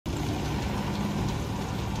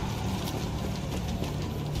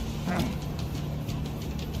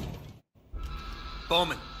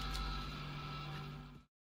Bowman.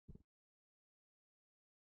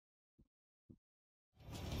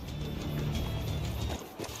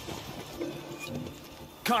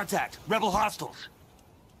 Contact! Rebel hostiles!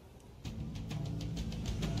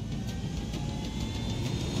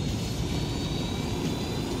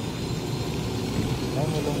 Ay,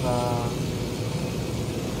 mulunga.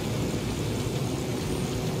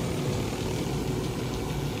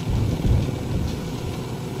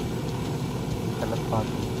 Kalat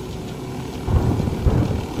pagi.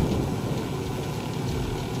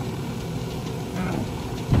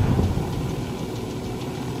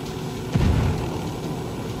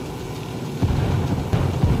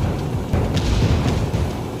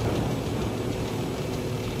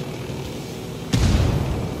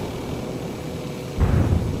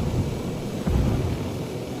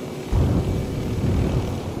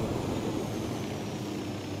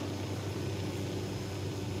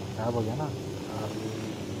 Bagaimana?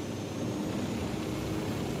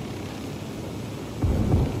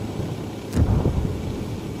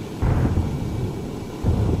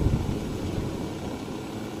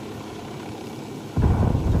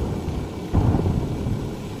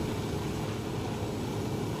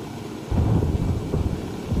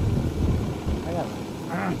 Ayan.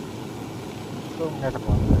 Ito ang nasa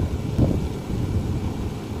ko.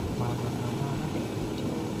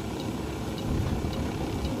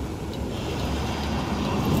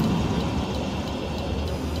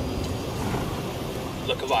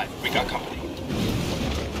 Look alive, we got company.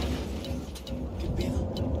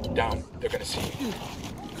 Down, they're gonna see you.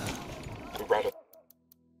 We're right up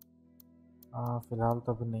फिलहाल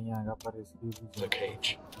तो अभी नहीं आएगा पर इसकी भी the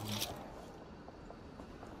cage.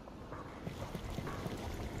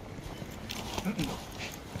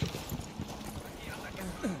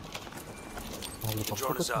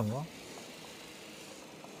 Drone is up.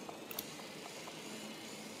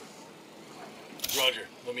 Roger,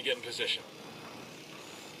 let me get in position.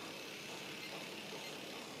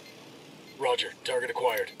 Roger, target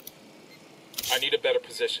acquired. I need a better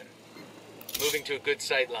position. Moving to a good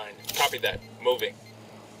sight line. Copy that. Moving.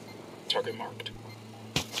 Target marked.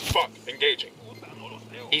 Fuck, engaging.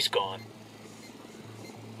 He's gone.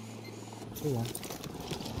 Yeah.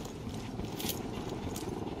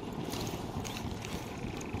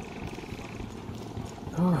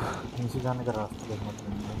 नीचे जाने का रास्ता देखना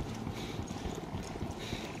पड़ेगा।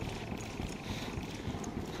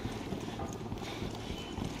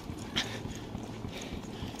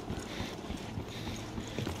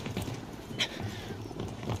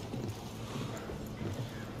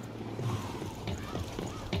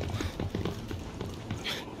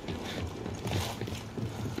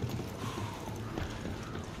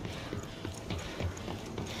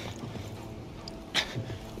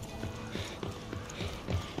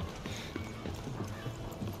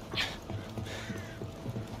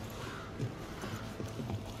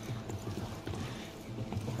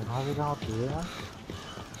 Kहाँ होती है यार?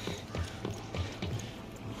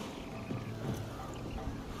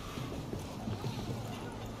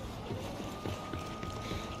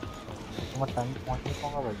 मैं टाइम पहुँच नहीं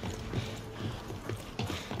पाऊँगा भाई।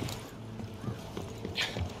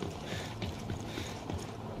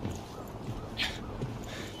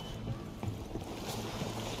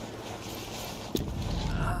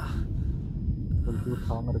 जल्दी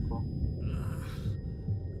उठाओ मेरे को।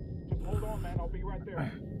 Hold on, man. I'll be right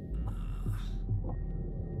there.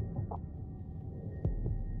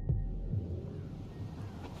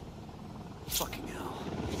 Fucking hell.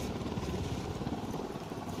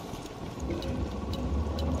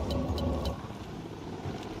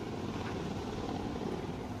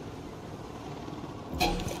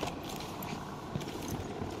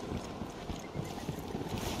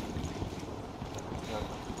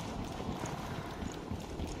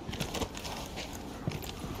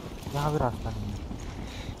 यहाँ भी रास्ता नहीं है।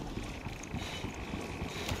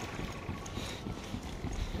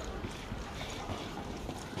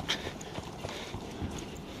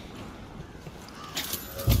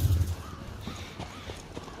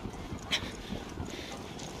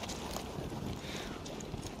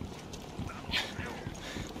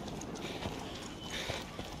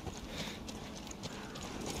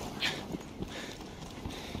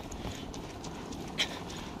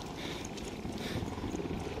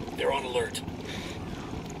 They're on alert.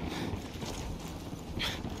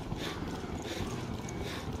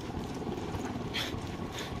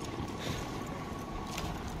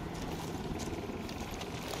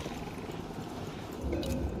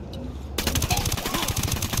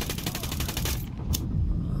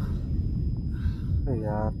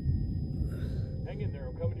 यार Hang in there,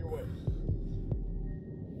 I'm coming your way.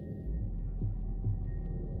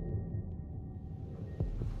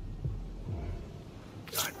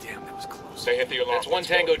 They hit the alarm. That's one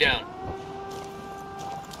tango down.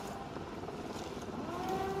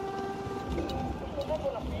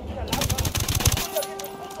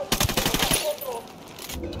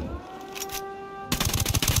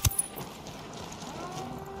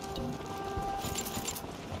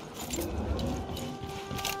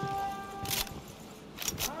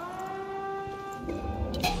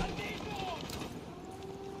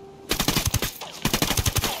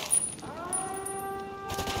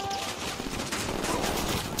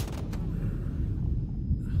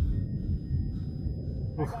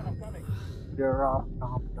 Drop,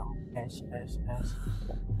 S.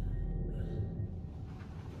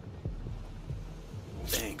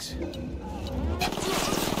 Thanks.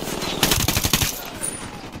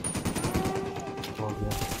 Oh,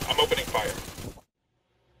 yeah. I'm opening fire.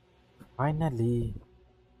 Finally.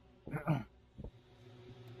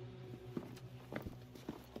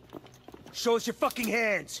 Show us your fucking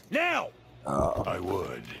hands now. I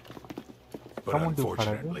would. But Someone do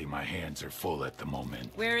unfortunately, my hands are full at the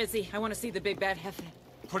moment. Where is he? I want to see the big bad jefe.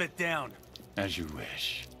 Put it down. As you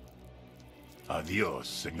wish. Adios,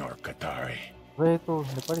 Senor Katari. Wait, तो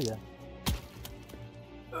निपट गया.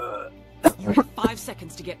 You have 5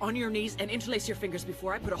 seconds to get on your knees and interlace your fingers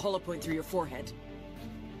before I put a hollow point through your forehead.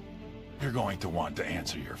 You're going to want to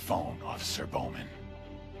answer your phone, Officer Bowman.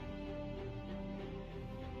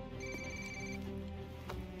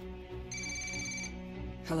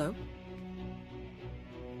 Hello?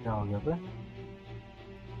 क्या हो गया बे?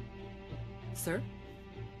 Sir?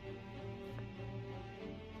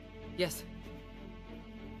 Yes.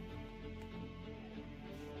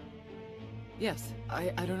 Yes,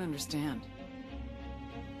 I don't understand.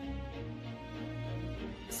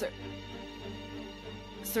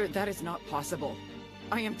 Sir, that is not possible.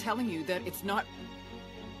 I am telling you that it's not...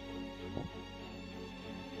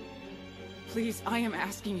 Please, I am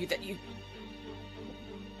asking you that you...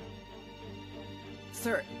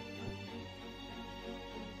 Sir...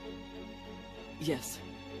 Yes,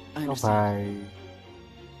 I Oh understand. भाई.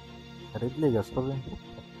 खरीद लेगा उसको भी.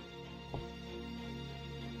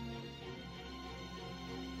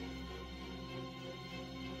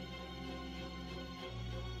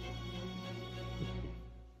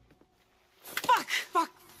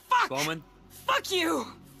 Fuck! Bowman? Fuck you!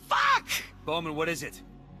 Fuck! Bowman, what is it?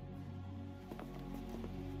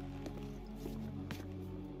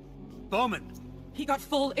 Bowman! He got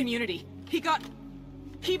full immunity.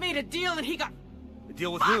 He made a deal and he got... The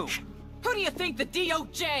deal with who? Who do you think? The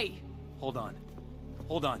DOJ? Hold on.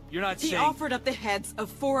 Hold on. You're not He saying... offered up the heads of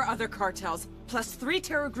 4 other cartels, plus 3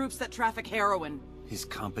 terror groups that traffic heroin. His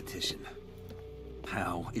competition.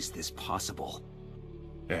 How is this possible?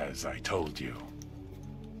 As I told you.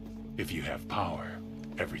 If you have power,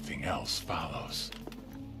 everything else follows.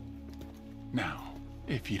 Now,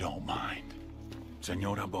 if you don't mind,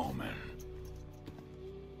 Senora Bowman.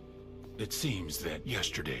 It seems that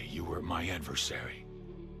yesterday you were my adversary.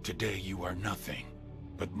 Today you are nothing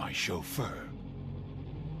but my chauffeur.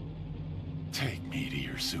 Take me to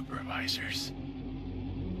your supervisors.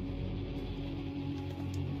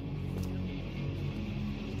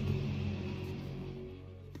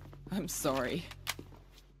 I'm sorry.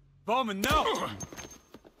 Bowman, no!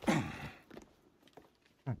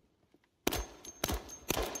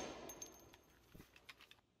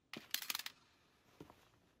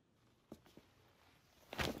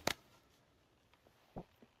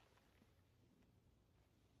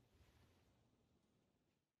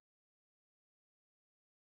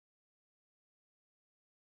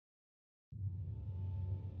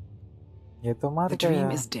 ये तो मार The गया.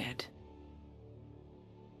 dream is dead.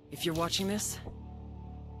 If you're watching this,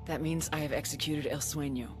 that means I have executed El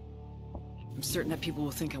Sueño. I'm certain that people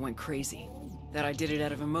will think I went crazy, that I did it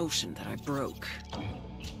out of emotion, that I broke.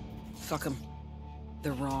 Fuck them.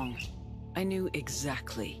 They're wrong. I knew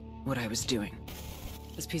exactly what I was doing.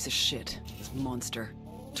 This piece of shit, this monster,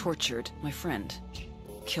 tortured my friend,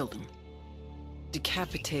 killed him,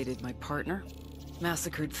 decapitated my partner,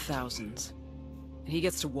 massacred thousands. And he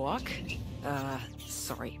gets to walk?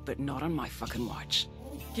 Sorry, but not on my fucking watch.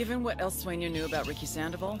 Given what El Sueño knew about Ricky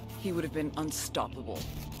Sandoval, he would have been unstoppable.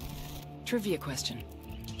 Trivia question.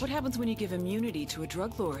 What happens when you give immunity to a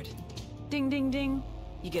drug lord? Ding, ding, ding.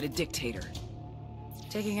 You get a dictator.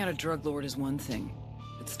 Taking out a drug lord is one thing,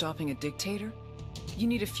 but stopping a dictator? You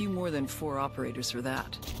need a few more than 4 operators for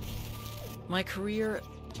that. My career,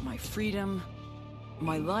 my freedom,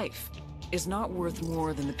 my life is not worth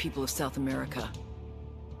more than the people of South America.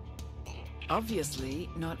 Obviously,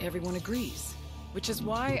 not everyone agrees. Which is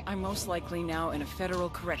why I'm most likely now in a federal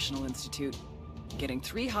correctional institute, getting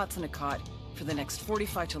 3 hots in a cot for the next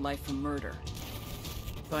 45 to life for murder.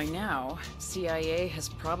 By now, CIA has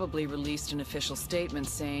probably released an official statement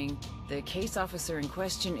saying the case officer in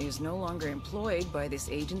question is no longer employed by this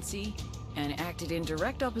agency and acted in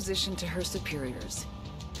direct opposition to her superiors.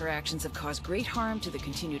 Her actions have caused great harm to the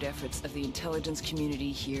continued efforts of the intelligence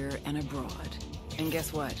community here and abroad. And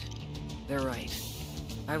guess what? They're right.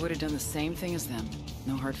 I would have done the same thing as them.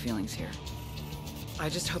 No hard feelings here. I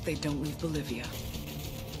just hope they don't leave Bolivia.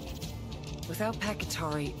 Without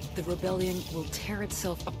Pakatari, the rebellion will tear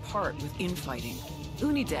itself apart with infighting.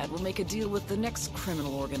 Unidad will make a deal with the next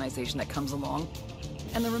criminal organization that comes along,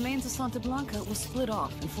 and the remains of Santa Blanca will split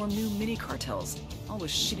off and form new mini-cartels, all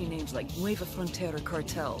with shitty names like Nueva Frontera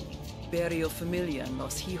Cartel, Barrio Familia, and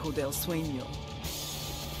Los Hijos del Sueño.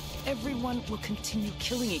 Everyone will continue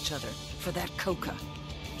killing each other for that coca.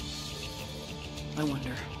 I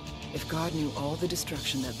wonder, if God knew all the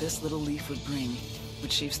destruction that this little leaf would bring,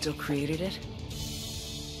 would she have still created it?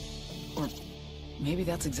 Or maybe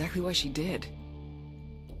that's exactly why she did.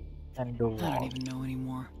 And do I don't even know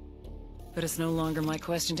anymore. But it's no longer my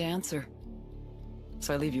question to answer.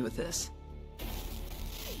 So I leave you with this.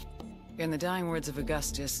 In the dying words of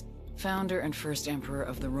Augustus, founder and first emperor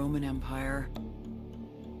of the Roman Empire,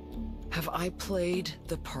 have I played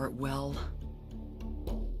the part well?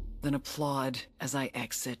 Then applaud as I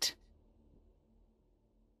exit.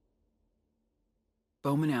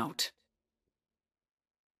 Bowman out.